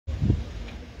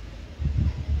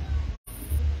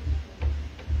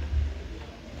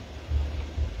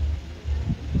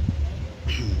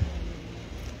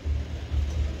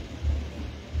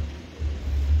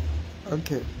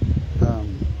Okay.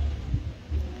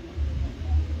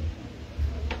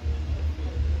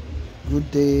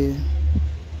 Good day,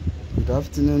 good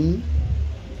afternoon,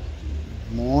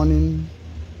 good morning,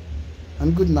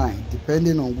 and good night,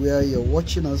 depending on where you're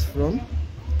watching us from.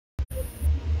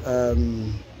 I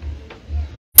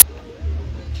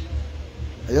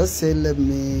just say let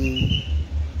me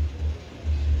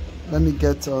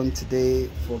get on today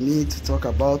for me to talk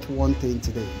about one thing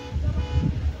today.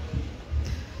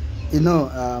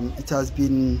 It has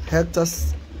been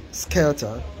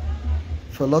helter-skelter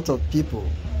for a lot of people.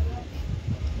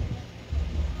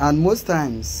 And most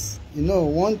times,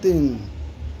 one thing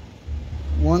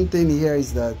here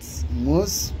is that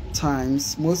most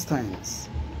times,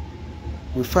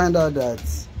 we find out that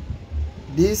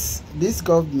this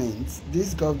government,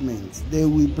 they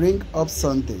will bring up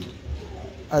something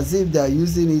as if they are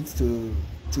using it to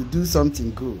do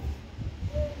something good.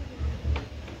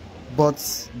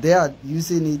 But they are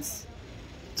using it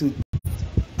to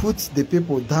put the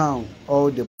people down all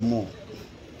the more.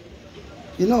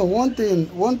 One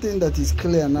thing that is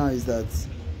clear now is that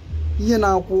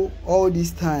all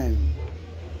this time,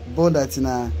 but that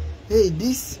hey,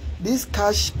 this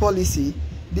cash policy,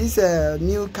 this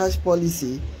new cash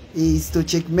policy is to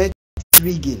checkmate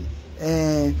rigging,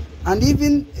 and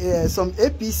even some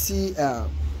APC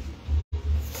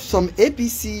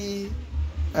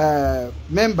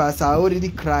members are already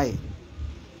crying.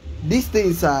 These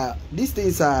things are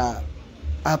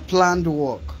planned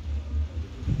work.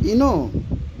 They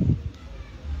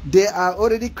are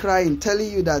already crying,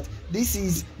 telling you that this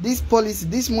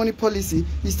money policy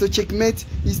is to checkmate,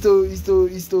 is to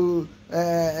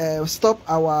stop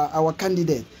our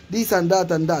candidate, this and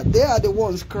that and that. They are the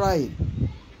ones crying,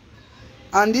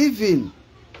 and even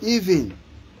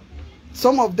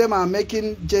some of them are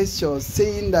making gestures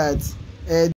saying that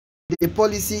the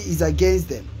policy is against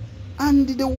them. And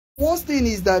the worst thing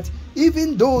is that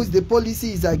even those the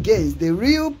policy is against, the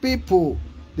real people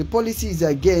the policy is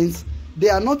against, they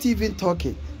are not even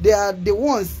talking. They are the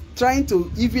ones trying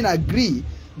to even agree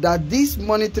that this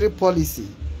monetary policy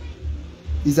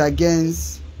is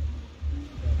against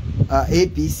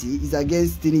APC, is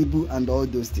against Tinubu and all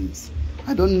those things.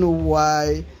 I don't know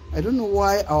why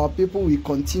our people will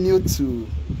continue to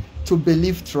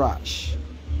believe trash.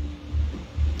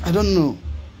 I don't know.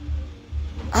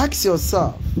 Ask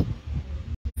yourself.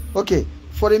 Okay,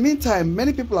 for the meantime,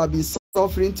 many people have been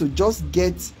suffering to just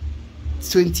get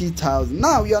 20,000.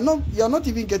 Now you are not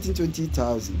even getting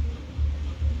 20,000.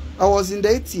 I was in the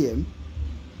ATM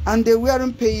and they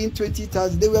weren't paying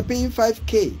 20,000. They were paying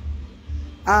 5K.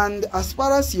 And as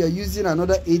far as you are using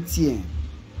another ATM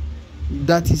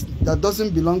that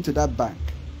doesn't belong to that bank,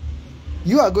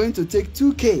 you are going to take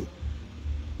 2K.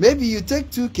 Maybe you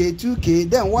take 2K,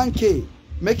 then 1K,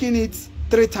 making it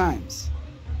 3 times.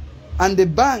 And the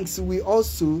banks will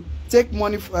also take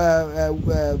money,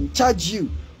 charge you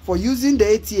for using the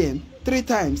ATM 3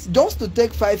 times just to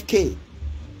take 5K.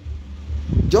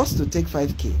 Just to take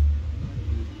 5K.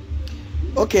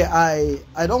 Okay, I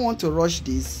don't want to rush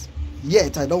this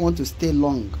yet. I don't want to stay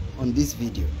long on this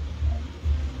video.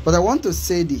 But I want to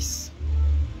say this.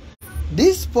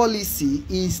 This policy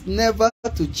is never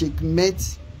to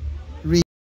checkmate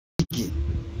rigging,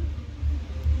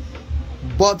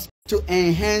 but to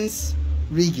enhance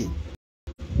rigging.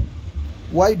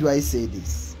 Why do I say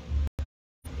this?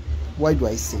 Why do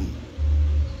I say it?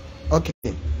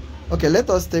 Okay, let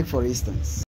us take for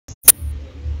instance.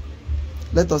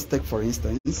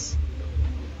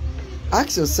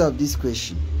 Ask yourself this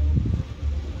question.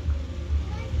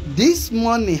 This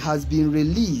money has been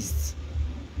released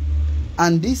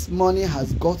and this money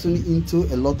has gotten into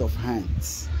a lot of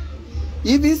hands.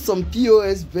 Even some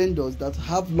POS vendors that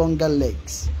have longer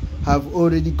legs have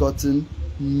already gotten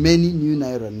many new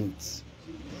Naira notes.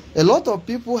 A lot of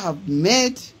people have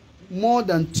made more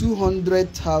than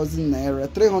 200,000 Naira,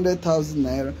 300,000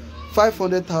 Naira,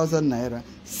 500,000 Naira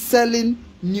selling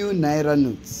new Naira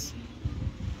notes.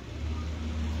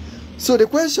 So the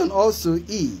question also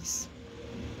is,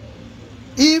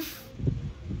 if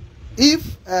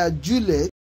Juliet,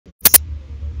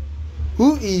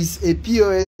 who is a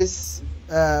POS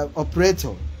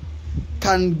operator,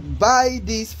 can buy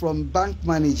this from bank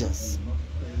managers,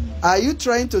 are you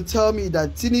trying to tell me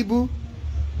that Tinubu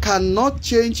cannot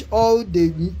change all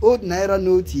the old Naira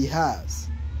note he has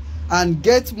and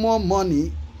get more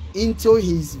money into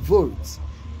his vote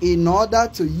in order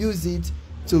to use it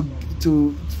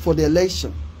for the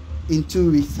election in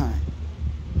 2 weeks' time?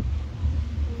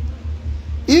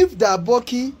 If the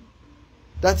Aboki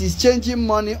that is changing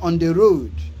money on the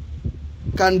road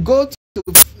can go to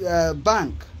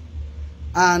bank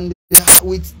and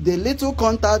with the little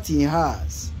contact he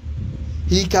has,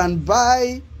 he can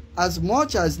buy as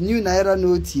much as new naira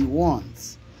note he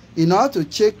wants in order to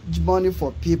change money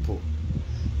for people.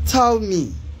 Tell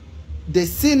me, the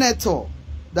senator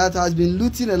that has been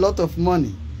looting a lot of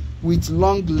money with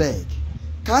long leg,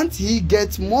 can't he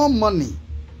get more money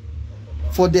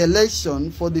for the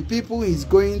election for the people he's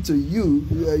going to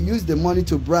use the money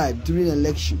to bribe during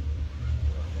election?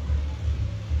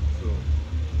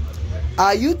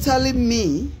 Are you telling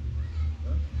me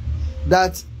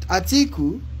that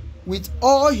Atiku, with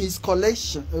all his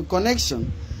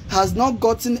connection, has not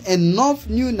gotten enough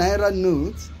new naira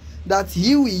notes that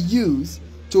he will use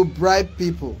to bribe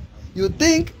people? You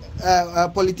think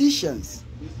politicians?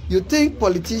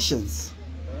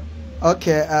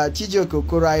 Okay, Chijio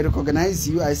Kokoro, I recognize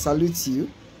you. I salute you.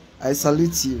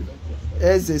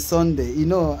 It's a Sunday. You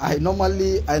know, I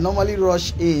normally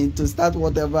rush in to start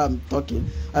whatever I'm talking.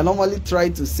 I normally try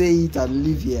to say it and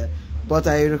leave here, but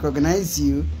I recognize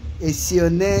you.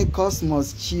 Esione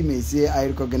Cosmos Chimeze, I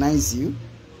recognize you.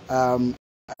 I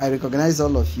recognize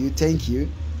all of you. Thank you.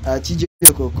 Chijio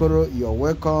Kokoro, you are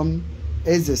welcome.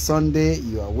 It's a Sunday.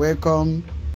 You are welcome.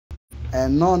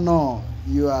 And no,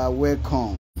 you are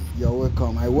welcome. You're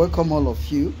welcome. I welcome all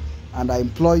of you, and I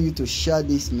implore you to share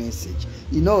this message.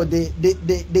 You know, they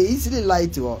easily lie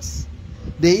to us.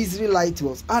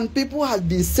 And people have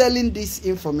been selling this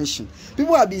information.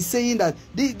 People have been saying that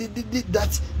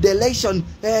that the election,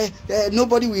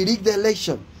 nobody will rig the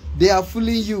election. They are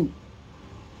fooling you.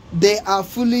 They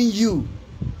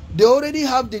already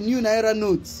have the new naira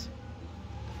notes.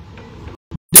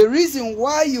 The reason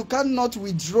why you cannot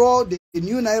withdraw the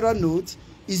new naira note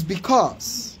is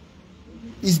because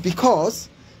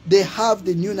they have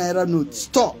the new naira note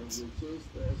stocked.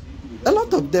 A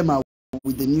lot of them are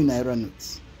with the new naira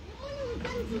notes.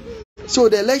 So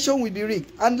the election will be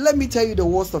rigged. And let me tell you the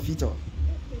worst of it all.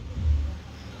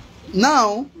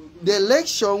 Now, the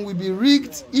election will be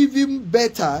rigged even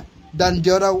better than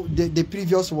the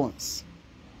previous ones.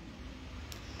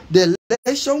 The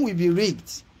election will be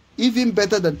rigged even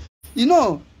better than, you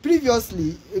know,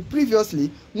 previously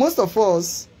most of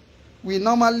us,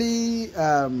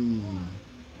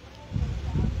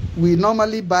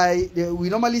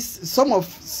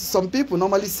 some people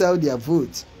normally sell their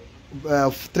vote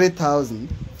 3,000,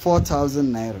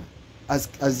 4,000 naira,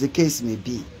 as the case may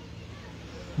be.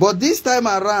 But this time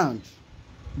around,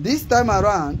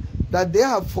 that they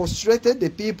have frustrated the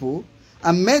people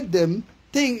and made them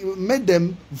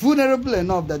vulnerable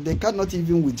enough that they cannot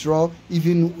even withdraw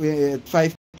even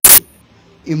 5K.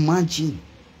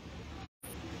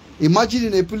 Imagine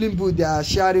in a polling booth they are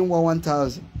sharing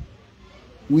 1,000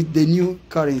 with the new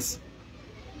currency.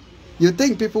 You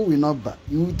think people will not buy?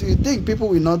 You think people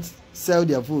will not sell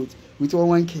their vote with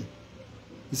 1K? You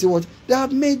see what? They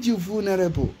have made you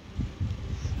vulnerable.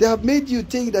 They have made you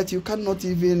think that you cannot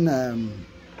even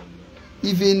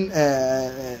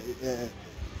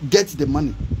get the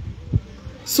money.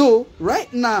 So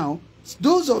right now,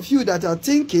 those of you that are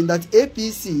thinking that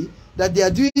APC, that they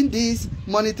are doing this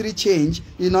monetary change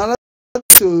in order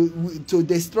to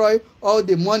destroy all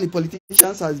the money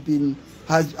politicians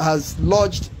has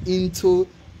lodged into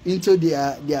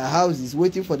their houses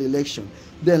waiting for the election,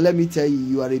 then let me tell you,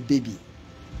 you are a baby.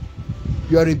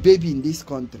 You are a baby in this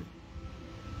country.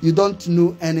 You don't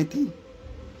know anything.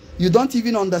 You don't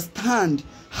even understand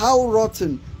how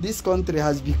rotten this country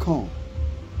has become.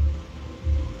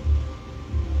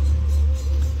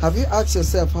 Have you asked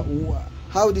yourself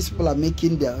how these people are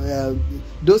making their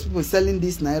those people selling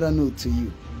this naira note to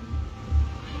you?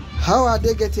 How are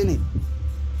they getting it?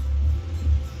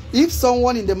 If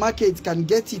someone in the market can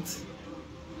get it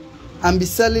and be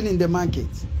selling in the market,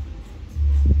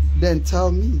 then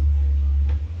tell me,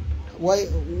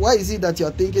 why is it that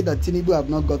you're thinking that Tinubu have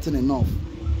not gotten enough?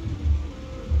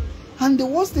 And the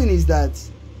worst thing is that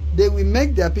they will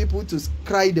make their people to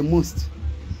cry the most.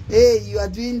 Hey, you are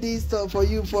doing this for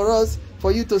you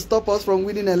to stop us from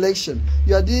winning election.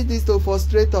 You are doing this to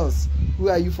frustrate us. Who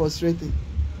are you frustrating?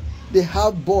 They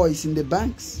have boys in the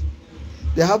banks.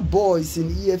 They have boys in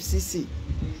EFCC.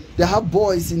 They have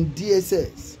boys in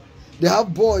DSS. They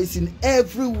have boys in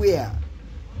everywhere.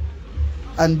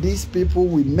 And these people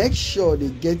will make sure they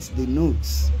get the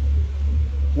notes.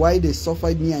 Why they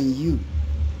suffered me and you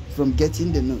from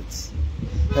getting the notes.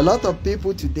 A lot of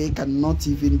people today cannot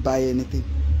even buy anything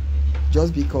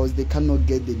just because they cannot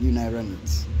get the new naira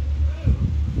notes.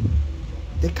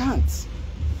 They can't.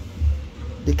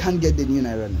 They can't get the new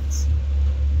naira notes.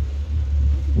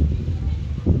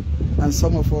 And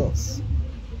some of us,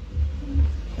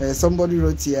 somebody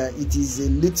wrote here, it is a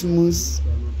litmus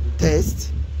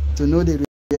test to know the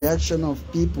reaction of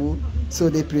people, so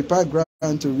they prepare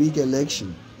ground to rig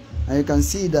election. And you can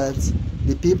see that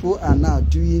the people are now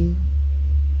doing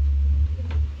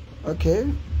okay,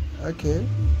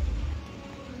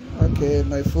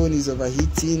 my phone is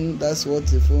overheating. That's what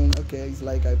the phone, okay, it's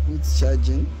like I put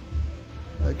charging.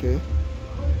 Okay,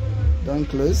 don't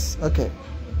close. Okay,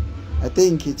 I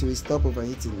think it will stop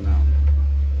overheating now.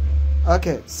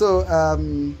 Okay, so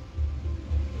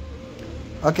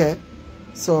okay,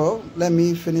 so let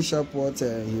me finish up what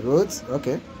he wrote.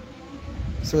 Okay,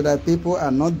 so that people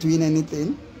are not doing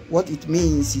anything. What it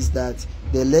means is that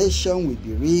the election will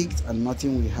be rigged and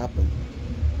nothing will happen.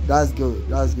 That's good.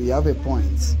 That's good. You have a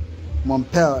point.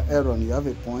 Mompel Aaron, you have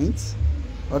a point.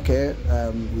 Okay,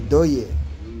 Doye,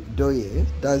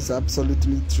 that's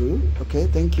absolutely true. Okay,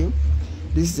 thank you.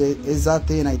 This is the exact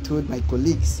thing I told my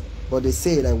colleagues, but they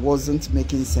said I wasn't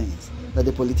making sense, that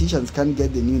the politicians can't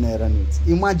get the new Naira notes.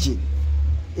 Imagine.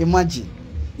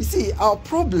 You see, our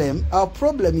problem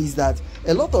is that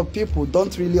a lot of people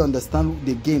don't really understand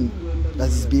the game that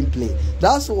is being played.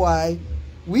 That's why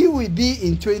we will be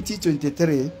in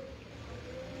 2023.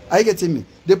 Are you getting me?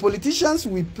 The politicians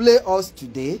will play us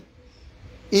today.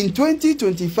 In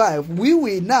 2025, we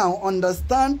will now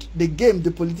understand the game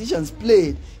the politicians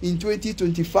played in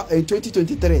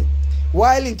 2023.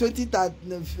 While in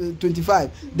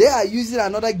 2025, they are using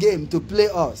another game to play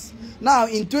us. Now,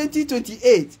 in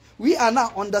 2028, we are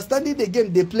now understanding the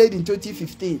game they played in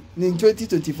 2015, in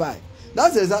 2025.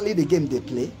 That's exactly the game they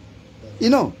play. You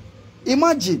know,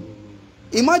 imagine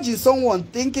someone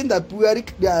thinking that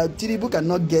Tinubu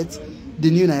cannot get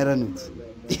the new Naira note.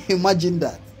 Imagine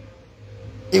that.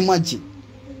 Imagine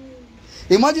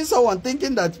someone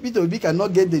thinking that Peter Obi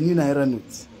cannot get the new Naira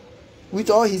note with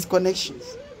all his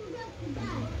connections.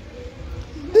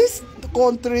 This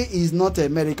country is not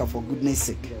America, for goodness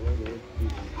sake.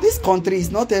 This country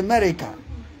is not America.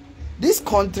 This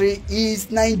country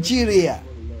is Nigeria,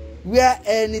 where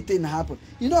anything happens.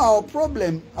 You know, our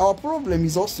problem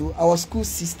is also our school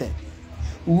system,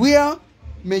 where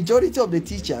majority of the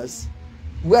teachers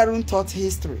weren't taught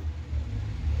history.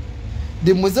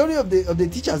 The majority of the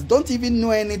teachers don't even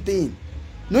know anything.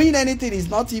 Knowing anything is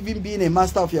not even being a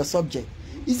master of your subject.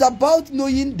 It's about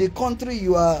knowing the country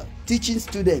you are teaching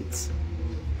students.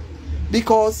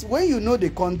 Because when you know the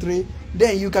country,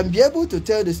 then you can be able to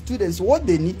tell the students what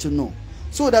they need to know.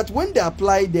 So that when they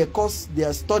apply the course of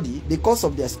their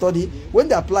study, when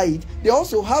they apply it, they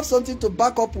also have something to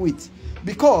back up with.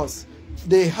 Because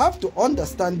they have to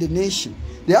understand the nation.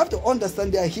 They have to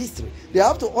understand their history. They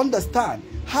have to understand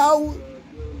how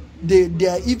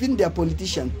their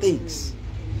politician thinks.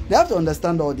 They have to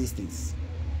understand all these things.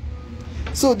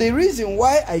 So the reason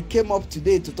why I came up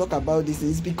today to talk about this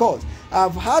is because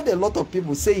I've heard a lot of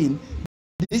people saying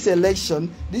this election,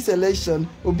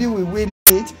 Obi will win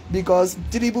it because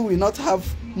Tinubu will not have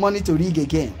money to rig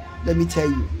again. Let me tell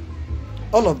you,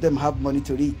 all of them have money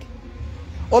to rig.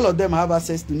 All of them have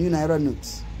access to new Naira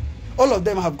notes. All of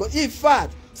them have got, in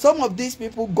fact, some of these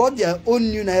people got their own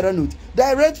new Naira note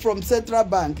direct from Central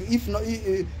Bank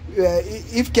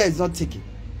if care is not taken.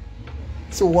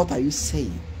 So what are you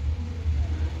saying?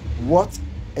 What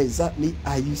exactly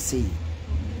are you saying?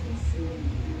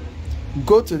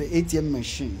 Go to the ATM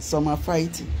machine. Some are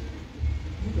fighting.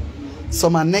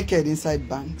 Some are naked inside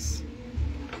banks.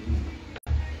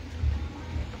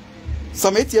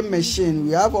 Some ATM machine,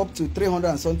 we have up to 300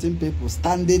 and something people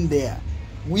standing there.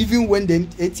 Even when the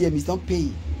ATM is not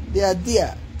paying, they are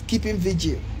there keeping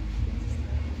vigil.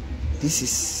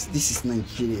 This is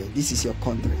Nigeria. This is your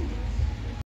country.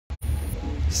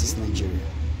 This is Nigeria.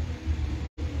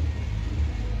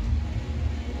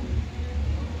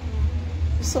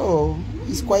 So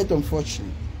it's quite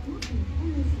unfortunate.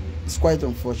 It's quite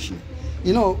unfortunate.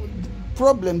 You know,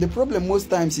 the problem most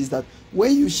times is that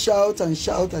when you shout and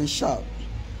shout and shout,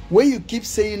 when you keep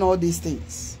saying all these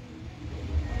things,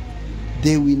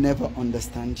 they will never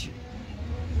understand you.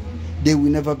 They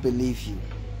will never believe you.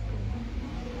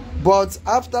 But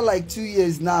after like 2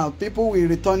 years now, people will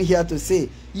return here to say,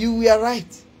 you were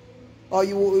right. Or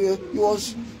he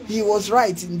was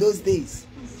right in those days.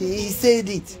 He said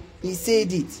it. He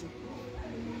said it.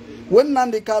 When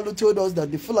Nnamdi Kanu told us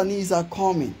that the Fulanis are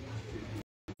coming,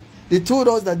 they told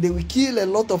us that they will kill a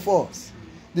lot of us.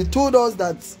 They told us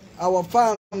that our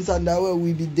farms and our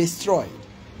will be destroyed.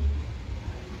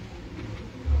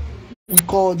 We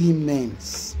called him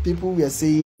names. People were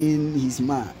saying he's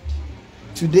mad.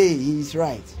 Today he is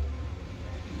right.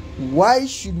 Why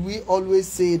should we always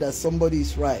say that somebody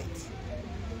is right,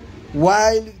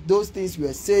 while those things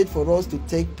were said for us to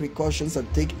take precautions and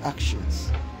take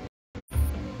actions?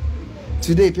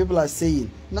 Today, people are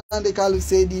saying, Nnamdi Kanu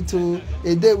said it too.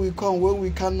 A day will come when we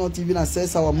cannot even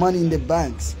access our money in the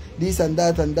banks. This and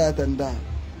that and that and that.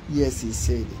 Yes, he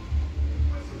said it.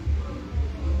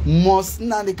 Must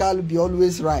Nnamdi Kanu be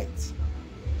always right?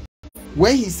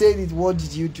 When he said it, what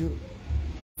did you do?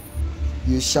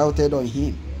 You shouted on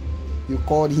him. You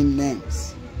called him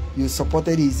names. You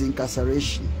supported his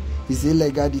incarceration, his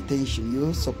illegal detention.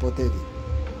 You supported it.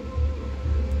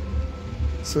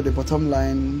 So the bottom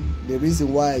line, the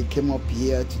reason why I came up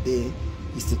here today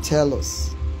is to tell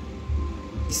us,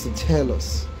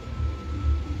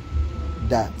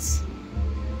 that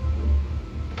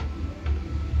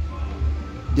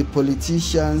the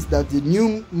politicians, that the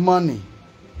new money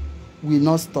will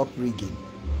not stop rigging.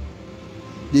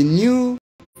 The new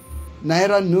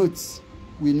Naira notes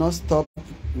will not stop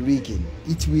rigging.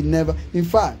 It will never, in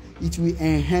fact, it will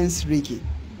enhance rigging.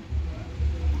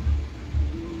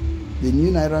 The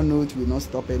new Naira note will not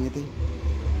stop anything.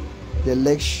 The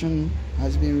election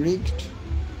has been rigged.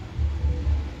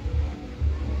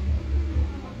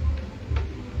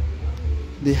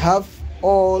 They have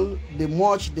all the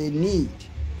much they need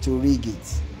to rig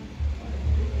it.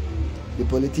 The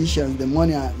politicians, the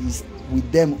money is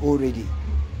with them already,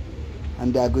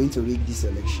 and they are going to rig this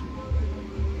election.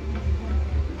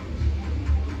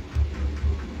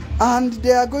 And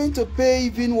they are going to pay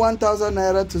even 1,000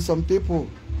 naira to some people,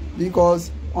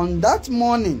 because on that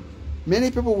morning, many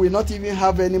people will not even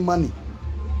have any money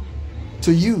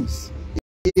to use.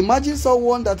 Imagine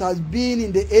someone that has been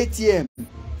in the ATM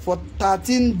for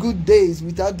 13 good days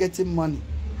without getting money,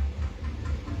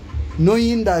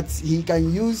 knowing that he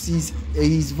can use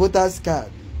his voter's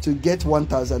card to get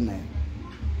 1,000 naira.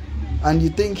 And you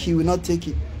think he will not take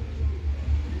it?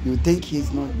 You think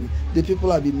he's not? The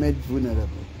people have been made vulnerable.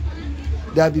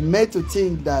 They have been made to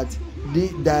think that the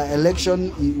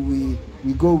election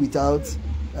we go without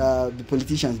the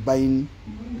politicians buying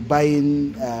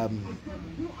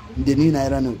the new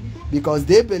Naira note, because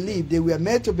they were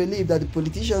made to believe that the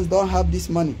politicians don't have this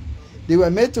money. They were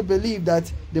made to believe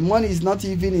that the money is not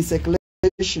even in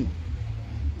circulation.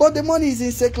 But the money is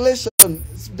in circulation.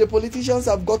 The politicians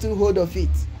have gotten hold of it.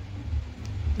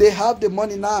 They have the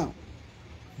money now.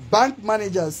 Bank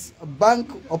managers, bank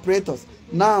operators,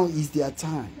 now is their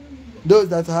time. Those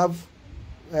that have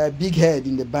a big head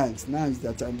in the banks, now is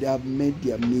their time. They have made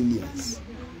their millions.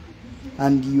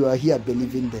 And you are here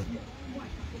believing them.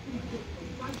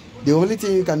 The only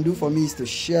thing you can do for me is to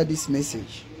share this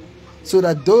message, so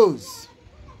that those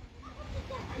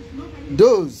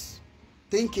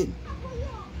thinking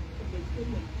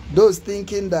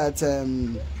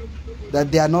that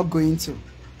they are not going to,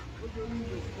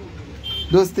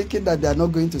 those thinking that they are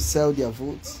not going to sell their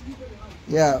votes.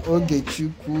 Yeah,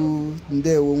 Ogechukwu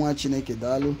Ndewo Nwa Chineke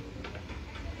Dalu,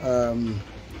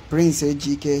 Prince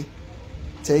Ejike,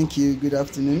 thank you, good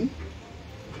afternoon.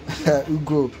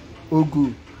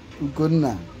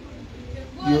 Ugonna,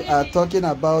 you are talking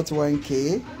about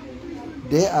 1K.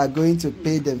 They are going to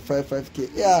pay them 5K.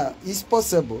 Yeah, it's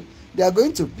possible. They are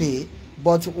going to pay,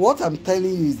 but what I'm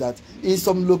telling you is that in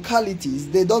some localities,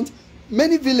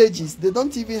 many villages, they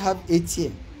don't even have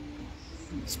ATM.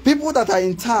 People that are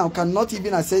in town cannot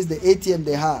even access the ATM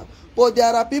they have. But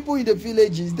there are people in the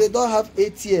villages, they don't have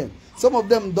ATM. Some of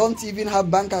them don't even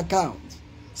have bank accounts.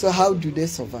 So how do they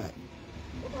survive?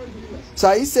 So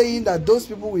are you saying that those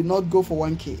people will not go for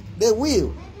 1K? They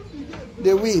will.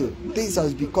 They will. Things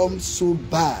has become so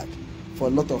bad for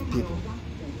a lot of people.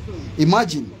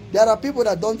 Imagine, there are people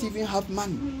that don't even have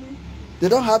money. They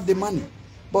don't have the money.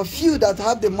 But few that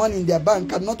have the money in their bank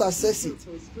cannot access it.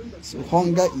 So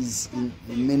hunger is in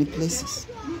many places.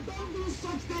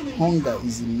 Hunger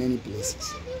is in many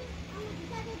places.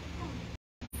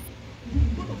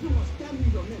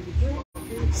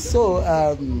 So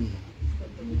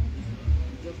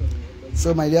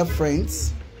my dear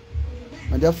friends,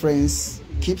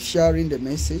 keep sharing the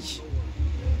message.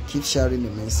 Keep sharing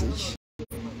the message.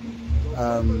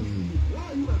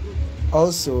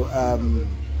 Also,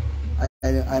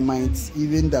 I might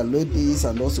even download this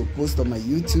and also post on my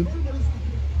YouTube.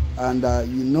 And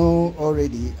you know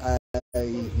already,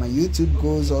 my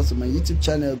YouTube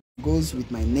channel goes with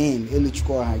my name,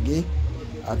 Eluchukwu Ahage,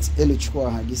 at Eluchukwu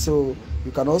Ahage. So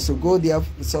you can also go there,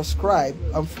 subscribe,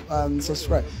 and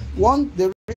subscribe.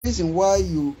 The reason why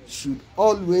you should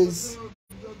always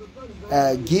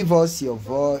give us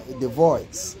the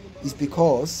voice is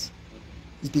because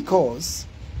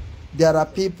there are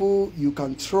people you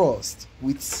can trust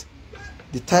with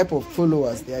the type of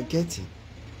followers they are getting,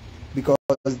 because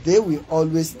they will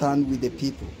always stand with the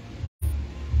people.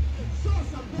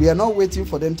 We are not waiting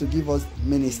for them to give us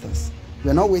ministers.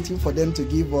 We are not waiting for them to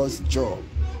give us job.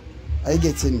 Are you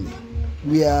getting me?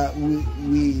 We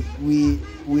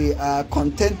are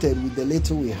contented with the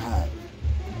little we have.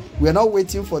 We are not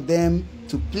waiting for them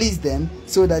to please them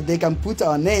so that they can put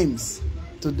our names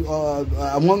to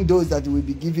among those that will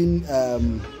be given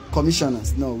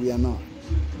commissioners. No, we are not.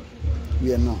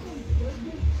 We are not.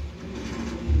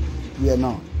 We are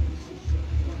not.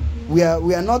 We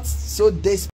are not so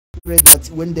desperate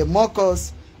that when they mock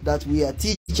us that we are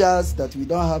teachers, that we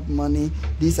don't have money,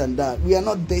 this and that. We are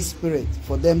not desperate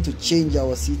for them to change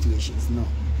our situations. No.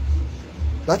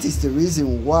 That is the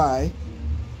reason why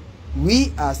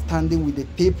we are standing with the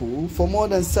people for more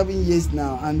than 7 years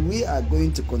now, and we are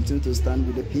going to continue to stand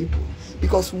with the people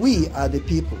because we are the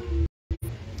people.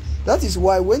 That is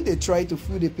why when they try to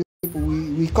fool the people,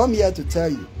 we come here to tell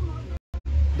you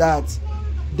that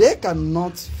they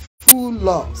cannot fool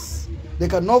us. They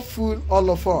cannot fool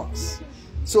all of us.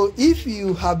 So if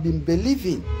you have been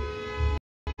believing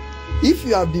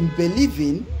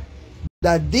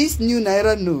that this new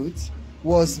Naira note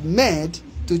was made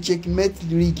to checkmate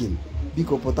rigging,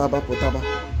 Biko potaba,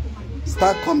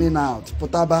 start coming out,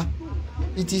 potaba.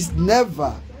 It is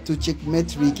never to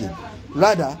checkmate rigging.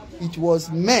 Rather, it was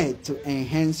made to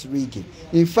enhance rigging.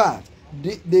 In fact,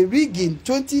 the rigging,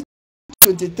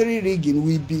 2023 rigging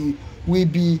will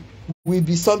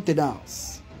be something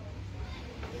else.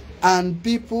 And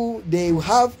people, they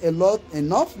have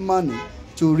enough money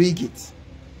to rig it.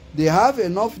 They have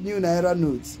enough new Naira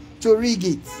notes to rig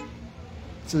it.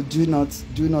 So do not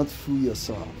fool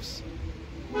yourselves.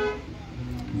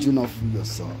 Do not fool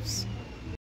yourselves.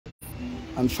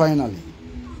 And finally,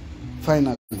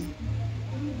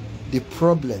 the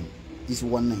problem is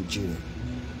one Nigeria.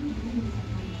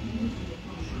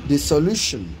 The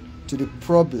solution to the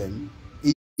problem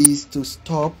is to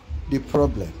stop the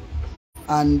problem.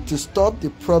 And to stop the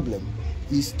problem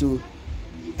is to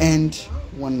end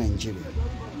one Nigeria.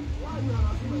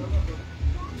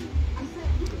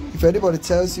 If anybody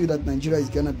tells you that Nigeria is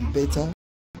going to be better,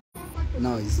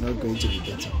 no, it's not going to be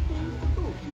better.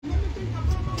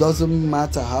 Doesn't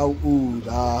matter how old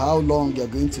or how long you're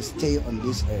going to stay on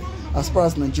this earth. As far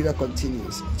as Nigeria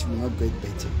continues, it will not get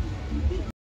better.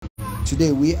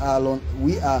 Today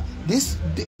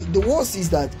the worst is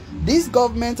that this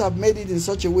government have made it in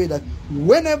such a way that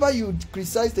whenever you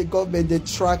criticize the government, they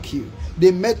track you.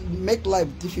 They make life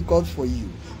difficult for you.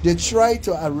 They try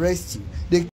to arrest you.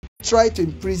 They try to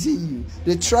imprison you.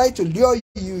 They try to lure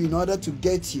you in order to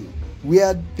get you,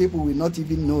 where people will not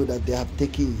even know that they have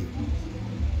taken you.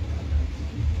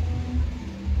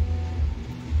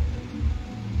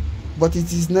 But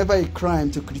it is never a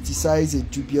crime to criticize a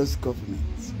dubious government.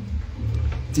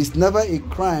 It is never a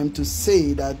crime to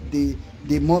say that the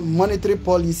monetary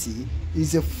policy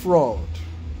is a fraud.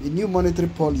 The new monetary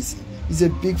policy is a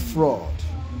big fraud.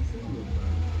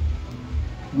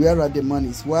 Where are the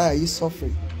monies? Why are you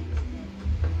suffering?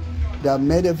 They have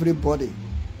made everybody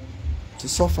to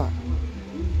suffer.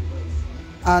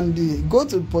 And go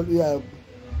to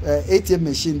ATM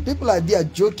machine. People are there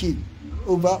joking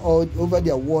over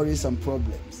their worries and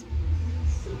problems.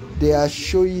 They are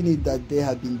showing it that they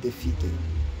have been defeated.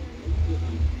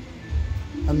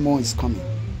 And more is coming.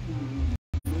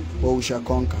 But we shall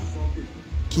conquer.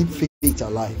 Keep faith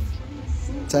alive.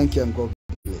 Thank you and God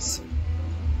bless you.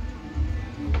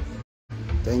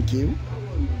 Thank you.